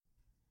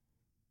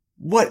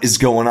What is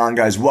going on,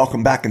 guys?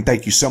 Welcome back and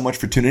thank you so much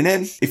for tuning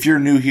in. If you're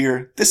new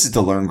here, this is the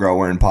Learn, Grow,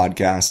 Earn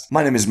podcast.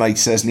 My name is Mike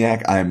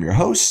Sesniak. I am your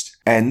host,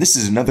 and this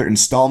is another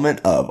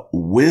installment of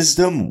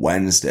Wisdom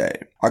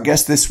Wednesday. Our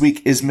guest this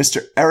week is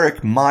Mr.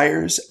 Eric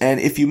Myers, and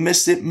if you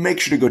missed it,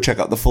 make sure to go check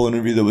out the full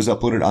interview that was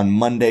uploaded on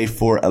Monday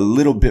for a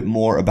little bit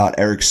more about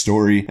Eric's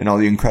story and all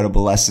the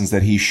incredible lessons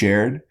that he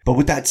shared. But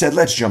with that said,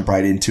 let's jump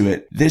right into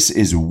it. This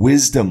is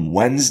Wisdom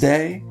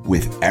Wednesday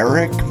with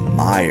Eric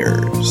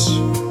Myers.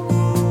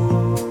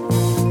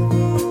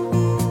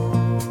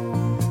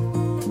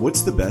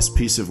 What's the best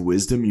piece of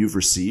wisdom you've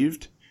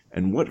received,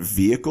 and what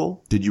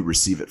vehicle did you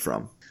receive it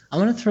from?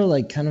 I'm going to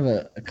throw kind of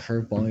a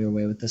curveball your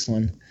way with this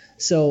one.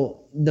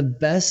 So the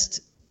best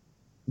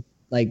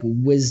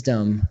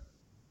wisdom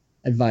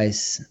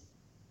advice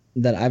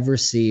that I've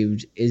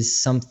received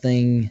is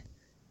something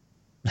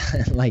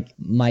like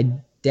my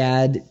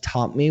dad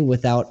taught me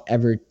without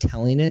ever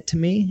telling it to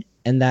me.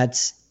 And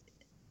that's,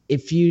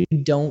 if you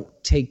don't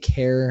take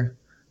care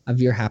of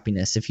your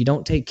happiness, if you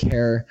don't take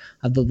care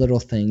of the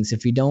little things,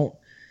 if you don't,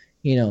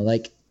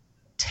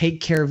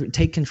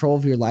 take control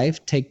of your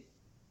life, take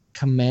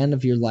command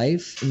of your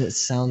life. And it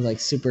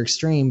sounds super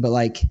extreme,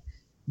 but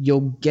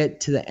you'll get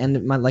to the end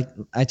of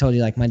I told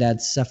you, my dad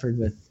suffered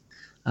with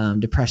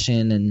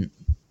depression and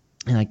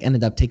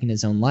ended up taking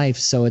his own life.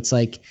 So it's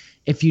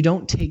if you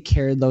don't take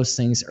care of those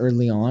things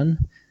early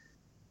on,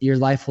 your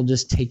life will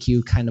just take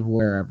you kind of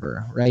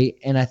wherever, right?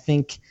 And I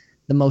think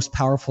the most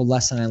powerful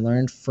lesson I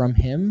learned from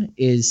him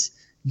is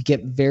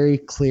get very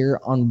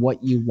clear on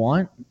what you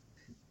want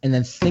and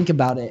then think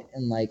about it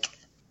and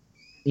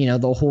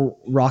the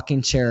whole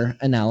rocking chair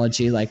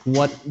analogy,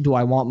 what do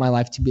I want my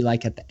life to be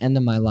like at the end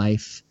of my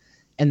life?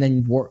 And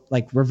then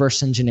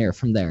reverse engineer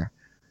from there,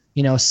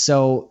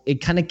 so it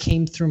kind of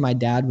came through my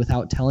dad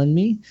without telling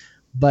me.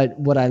 But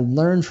what I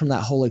learned from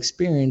that whole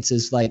experience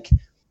is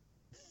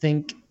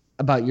think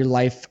about your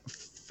life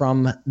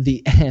from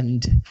the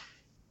end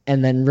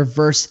and then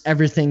reverse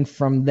everything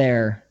from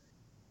there.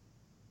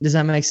 Does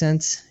that make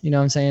sense? You know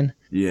what I'm saying?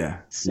 Yeah.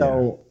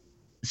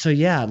 So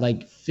yeah,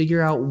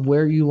 figure out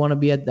where you want to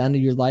be at the end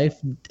of your life,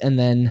 and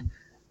then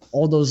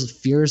all those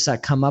fears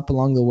that come up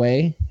along the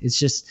way, it's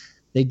just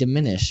they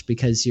diminish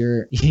because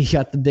you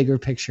got the bigger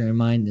picture in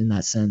mind in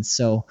that sense.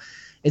 So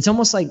it's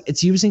almost like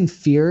it's using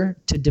fear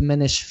to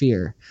diminish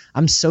fear.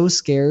 I'm so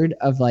scared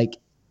of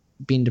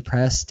being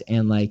depressed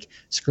and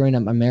screwing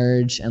up my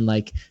marriage and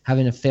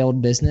having a failed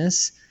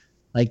business.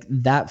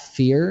 That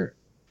fear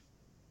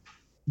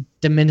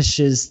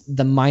diminishes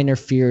the minor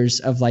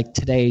fears of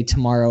today,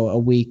 tomorrow, a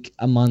week,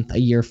 a month, a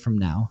year from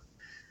now.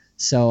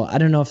 So I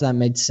don't know if that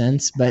made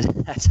sense, but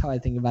that's how I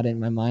think about it in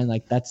my mind.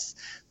 That's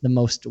the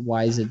most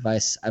wise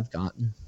advice I've gotten.